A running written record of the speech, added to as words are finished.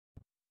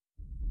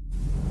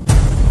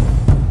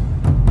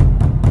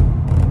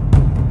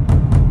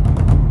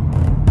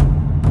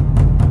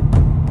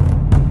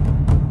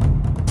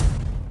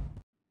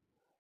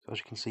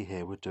see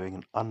here, we're doing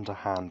an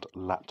underhand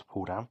lat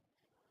pull down.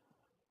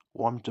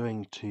 What I'm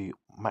doing to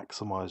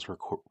maximise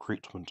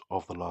recruitment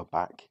of the lower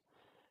back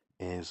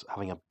is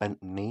having a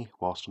bent knee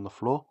whilst on the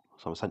floor.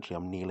 So essentially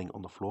I'm kneeling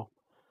on the floor.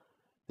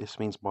 This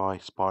means my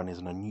spine is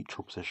in a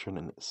neutral position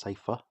and it's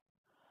safer.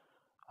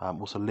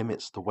 Also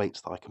limits the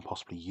weights that I can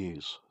possibly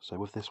use. So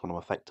with this one I'm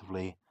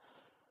effectively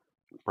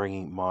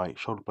bringing my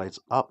shoulder blades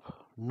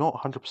up, not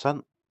 100%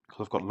 because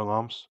I've got long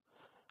arms.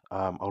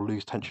 I'll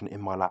lose tension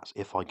in my lats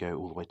if I go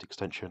all the way to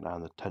extension,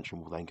 and the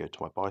tension will then go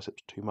to my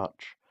biceps too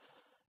much,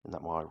 and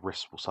that my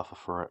wrists will suffer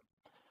for it.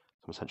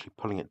 So I'm essentially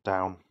pulling it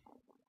down,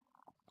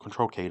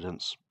 controlled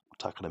cadence,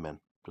 tucking them in,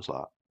 just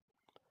like that.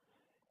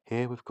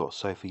 Here we've got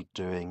Sophie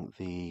doing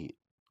the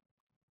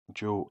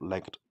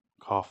dual-legged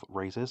calf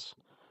raises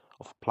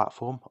off a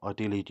platform.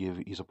 Ideally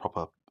you use a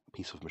proper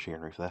piece of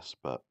machinery for this,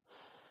 but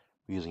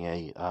we're using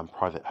a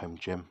private home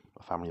gym,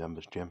 a family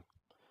member's gym.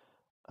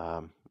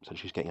 So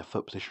she's getting her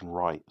foot position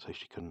right so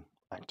she can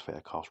activate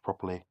her calves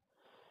properly.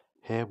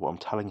 Here what I'm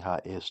telling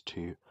her is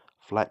to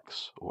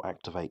flex or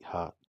activate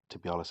her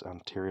tibialis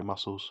anterior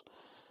muscles.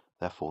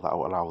 Therefore that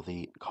will allow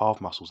the calf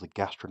muscles, the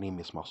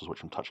gastrocnemius muscles,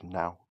 which I'm touching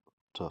now,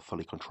 to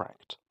fully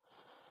contract.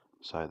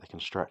 So they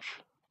can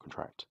stretch,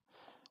 contract.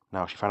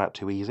 Now she found out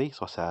too easy,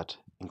 so I said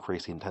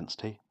increase the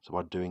intensity. So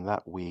by doing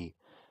that we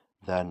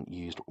then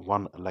used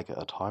one leg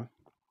at a time.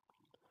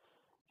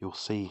 You'll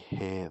see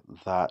here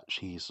that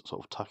she's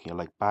sort of tucking her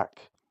leg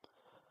back.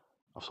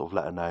 I've sort of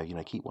let her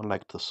know, keep one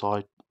leg to the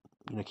side,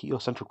 keep your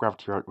central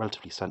gravity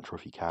relatively central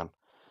if you can.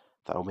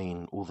 That will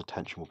mean all the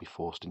tension will be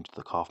forced into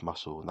the calf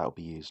muscle, and that will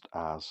be used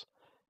as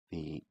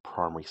the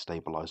primary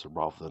stabilizer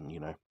rather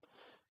than,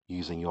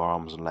 using your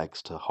arms and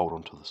legs to hold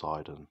onto the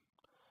side and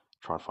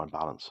try and find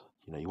balance.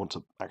 You want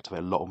to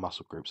activate a lot of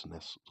muscle groups in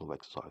this sort of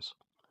exercise.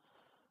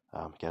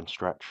 Again,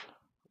 stretch,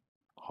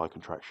 high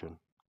contraction,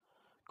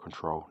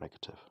 control,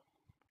 negative.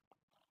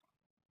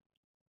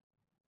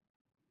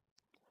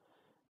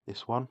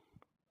 This one,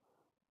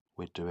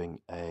 we're doing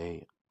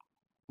a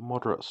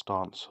moderate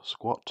stance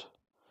squat.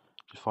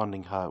 Just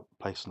finding her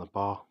place on the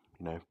bar,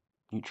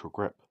 neutral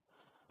grip,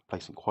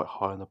 placing quite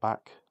high in the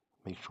back,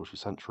 making sure she's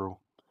central.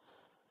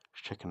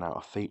 Just checking out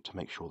her feet to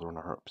make sure they're in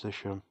the right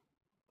position.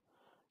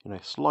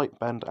 Slight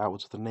bend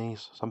outwards of the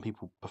knees. Some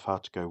people prefer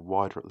to go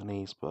wider at the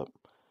knees, but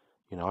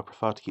I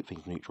prefer to keep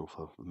things neutral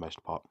for the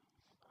most part.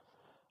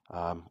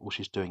 All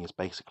she's doing is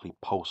basically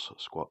pulse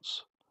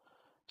squats.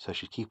 So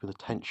she's keeping the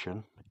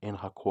tension in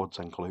her quads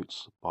and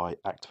glutes by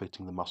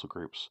activating the muscle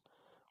groups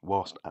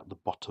whilst at the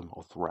bottom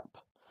of the rep.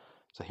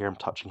 So here I'm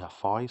touching her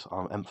thighs.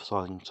 I'm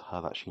emphasizing to her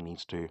that she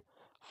needs to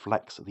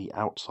flex the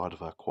outside of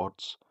her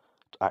quads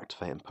to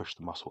activate and push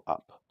the muscle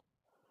up.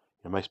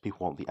 Most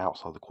people want the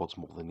outside of the quads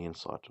more than the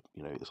inside.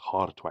 It's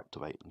harder to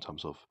activate in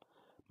terms of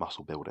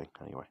muscle building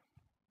anyway.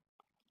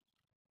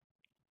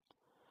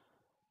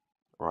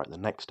 Right, the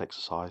next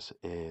exercise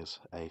is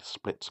a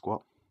split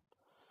squat.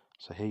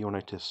 So here you'll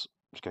notice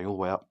it's going all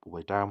the way up, all the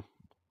way down.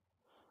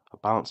 Her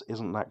balance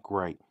isn't that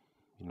great,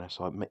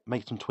 so I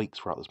make some tweaks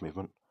throughout this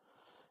movement.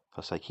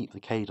 I say keep the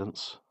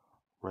cadence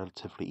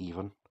relatively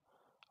even,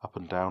 up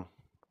and down,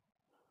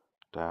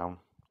 down,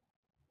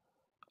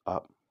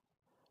 up.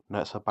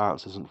 Notice her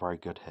balance isn't very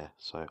good here,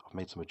 so I've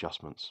made some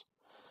adjustments.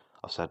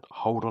 I said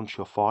hold onto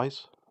your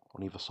thighs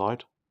on either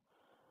side,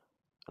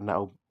 and that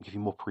will give you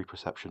more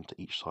proprioception to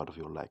each side of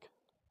your leg.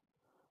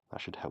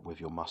 That should help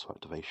with your muscle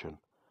activation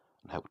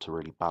and help to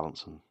really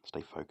balance and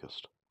stay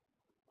focused.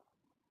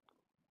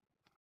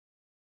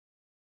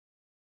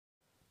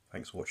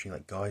 Thanks for watching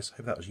that, guys.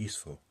 Hope that was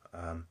useful.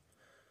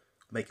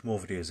 Make more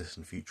videos of this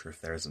in the future if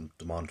there isn't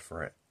demand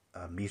for it.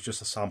 These are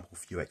just a sample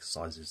few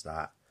exercises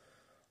that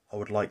I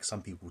would like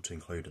some people to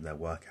include in their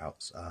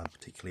workouts,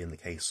 particularly in the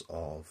case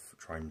of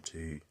trying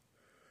to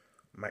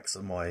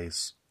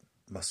maximise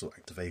muscle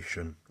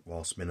activation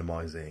whilst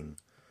minimising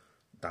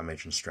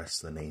damage and stress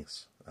to the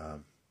knees,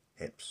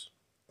 hips,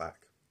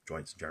 back,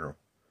 joints in general.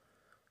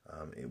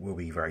 It will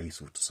be very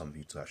useful to some of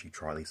you to actually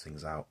try these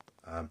things out.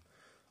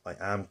 I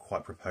am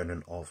quite a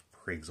proponent of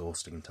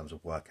pre-exhausting in terms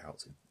of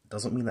workouts. It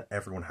doesn't mean that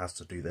everyone has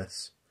to do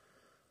this.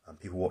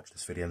 People watch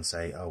this video and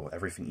say, oh,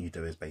 everything you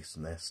do is based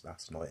on this.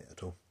 That's not it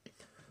at all.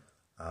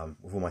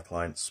 With all my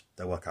clients,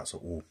 their workouts are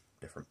all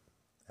different,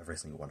 every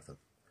single one of them.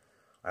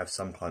 I have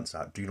some clients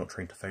that do not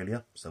train to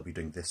failure, so they'll be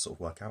doing this sort of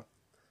workout.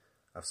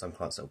 I have some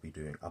clients that will be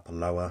doing upper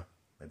lower,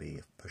 maybe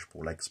a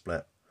push-pull leg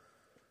split.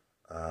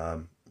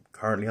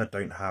 Currently I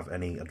don't have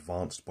any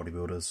advanced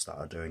bodybuilders that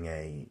are doing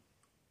a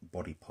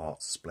body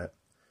parts split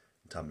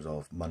in terms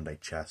of Monday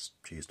chest,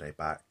 Tuesday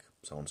back,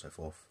 so on and so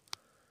forth.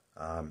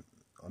 I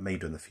may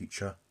do in the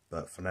future,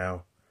 but for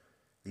now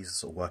these are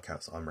sort of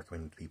workouts that I'm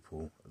recommending to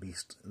people, at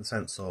least in the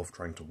sense of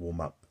trying to warm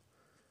up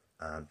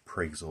and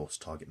pre-exhaust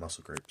target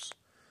muscle groups.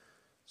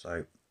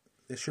 So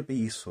this should be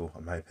useful,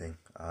 I'm hoping.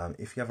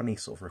 If you have any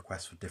sort of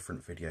requests for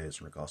different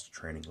videos in regards to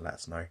training, let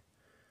us know.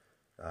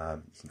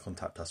 You can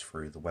contact us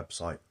through the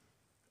website,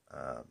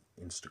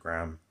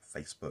 Instagram,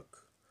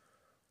 Facebook,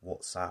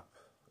 WhatsApp.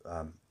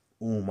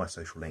 All my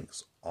social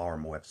links are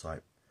on my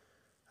website.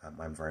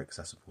 I'm very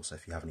accessible, so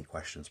if you have any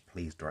questions,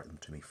 please direct them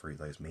to me through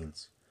those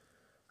means.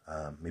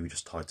 Maybe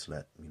just title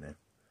it,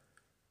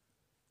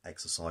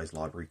 exercise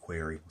library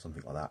query or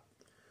something like that.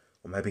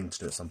 What I'm hoping to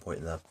do at some point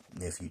in the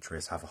near future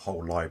is have a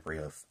whole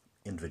library of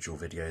individual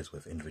videos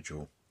with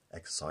individual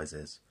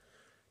exercises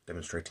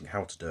demonstrating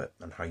how to do it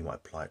and how you might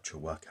apply it to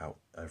your workout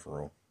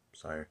overall.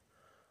 So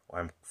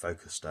I'm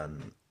focused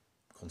and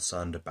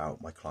concerned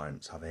about my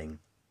clients having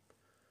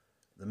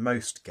the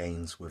most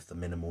gains with the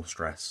minimal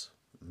stress,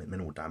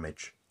 minimal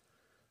damage,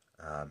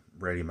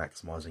 really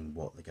maximising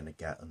what they're going to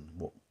get and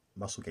what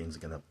muscle gains are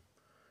going to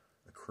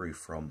accrue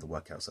from the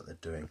workouts that they're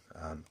doing.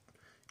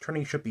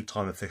 Training should be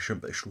time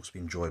efficient, but it should also be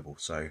enjoyable.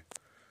 So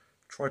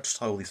try to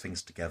tie all these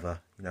things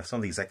together. If some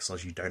of these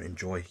exercises you don't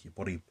enjoy, your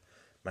body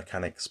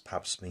mechanics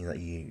perhaps mean that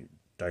you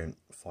don't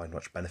find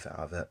much benefit out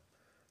of it,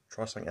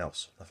 try something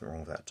else. Nothing wrong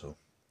with that at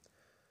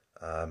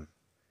all.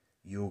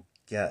 You'll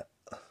get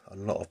a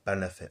lot of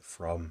benefit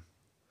from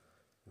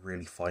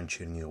really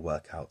fine-tuning your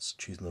workouts,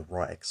 choosing the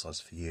right exercise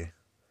for you.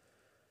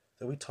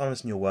 There'll be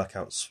times in your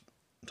workouts,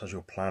 in terms of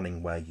your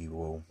planning, where you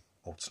will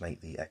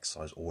alternate the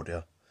exercise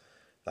order.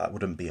 That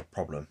wouldn't be a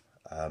problem.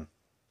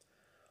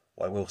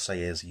 What I will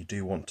say is you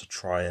do want to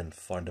try and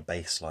find a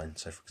baseline.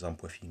 So for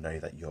example, if you know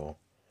that your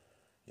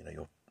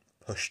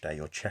push day,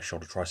 your chest,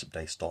 shoulder, tricep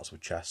day starts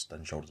with chest,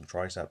 then shoulders and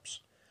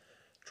triceps,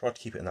 try to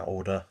keep it in that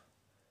order.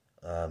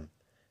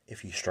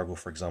 If you struggle,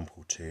 for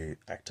example, to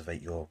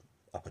activate your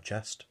upper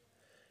chest,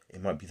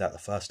 it might be that the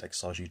first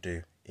exercise you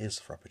do is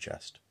for upper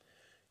chest.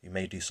 You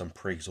may do some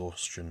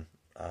pre-exhaustion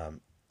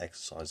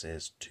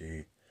exercises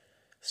to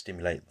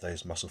stimulate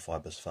those muscle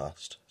fibers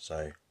first.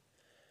 So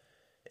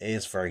it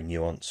is very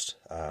nuanced.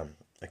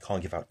 I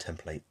can't give out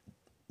template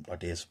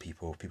ideas for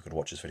people. People could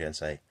watch this video and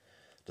say,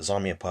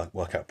 design me a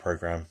workout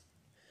program.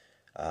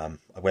 I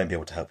won't be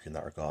able to help you in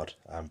that regard.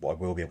 What I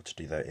will be able to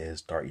do though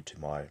is direct you to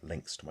my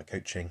links to my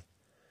coaching,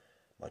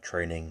 my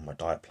training, my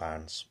diet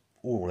plans,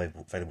 all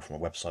available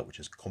from my website, which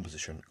is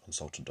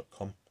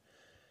compositionconsultant.com.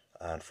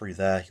 And through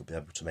there, you'll be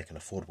able to make an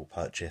affordable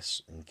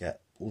purchase and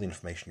get all the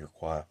information you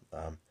require.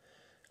 At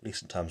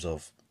least in terms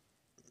of,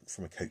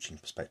 from a coaching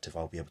perspective,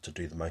 I'll be able to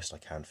do the most I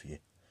can for you.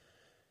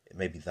 It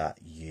may be that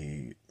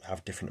you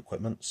have different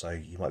equipment, so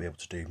you might be able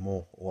to do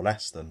more or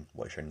less than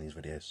what is shown in these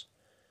videos.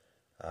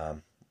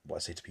 What I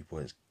say to people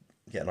is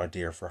get an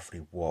idea of roughly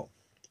give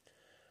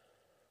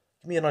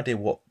me an idea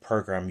what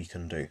program you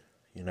can do.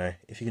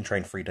 If you can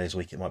train 3 days a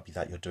week, it might be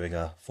that you're doing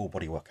a full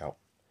body workout,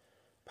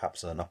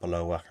 perhaps an upper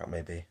lower workout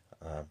maybe.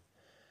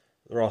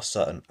 There are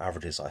certain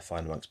averages I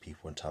find amongst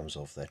people in terms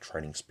of their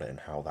training split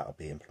and how that will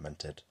be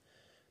implemented,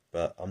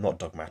 but I'm not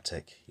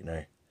dogmatic.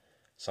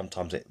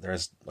 Sometimes there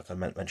is, like I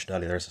mentioned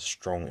earlier, there is a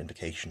strong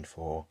indication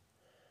for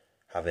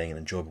having an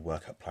enjoyable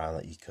workout plan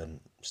that you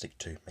can stick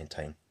to,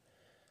 maintain.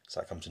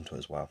 So that comes into it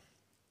as well.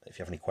 If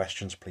you have any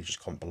questions, please just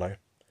comment below.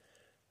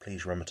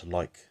 Please remember to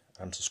like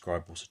and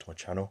subscribe also to my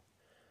channel.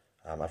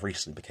 I've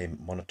recently become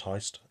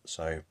monetized,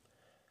 so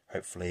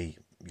hopefully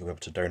you'll be able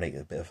to donate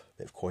a bit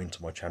of coin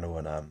to my channel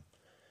and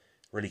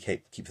really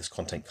keep this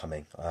content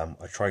coming.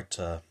 I tried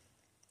to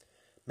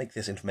make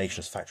this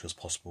information as factual as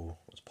possible,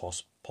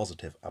 as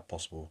positive as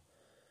possible,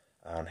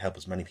 and help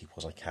as many people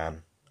as I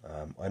can.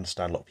 I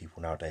understand a lot of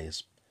people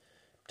nowadays,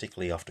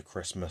 particularly after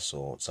Christmas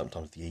or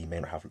sometimes the year, you may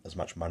not have as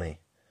much money.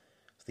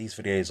 So these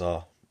videos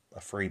are a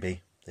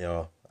freebie. They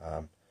are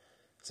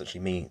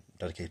essentially me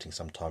dedicating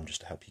some time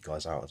just to help you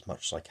guys out as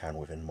much as I can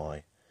within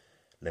my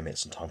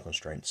limits and time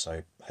constraints.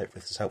 So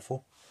hopefully this is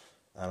helpful,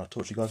 and I'll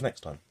talk to you guys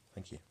next time.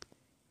 Thank you.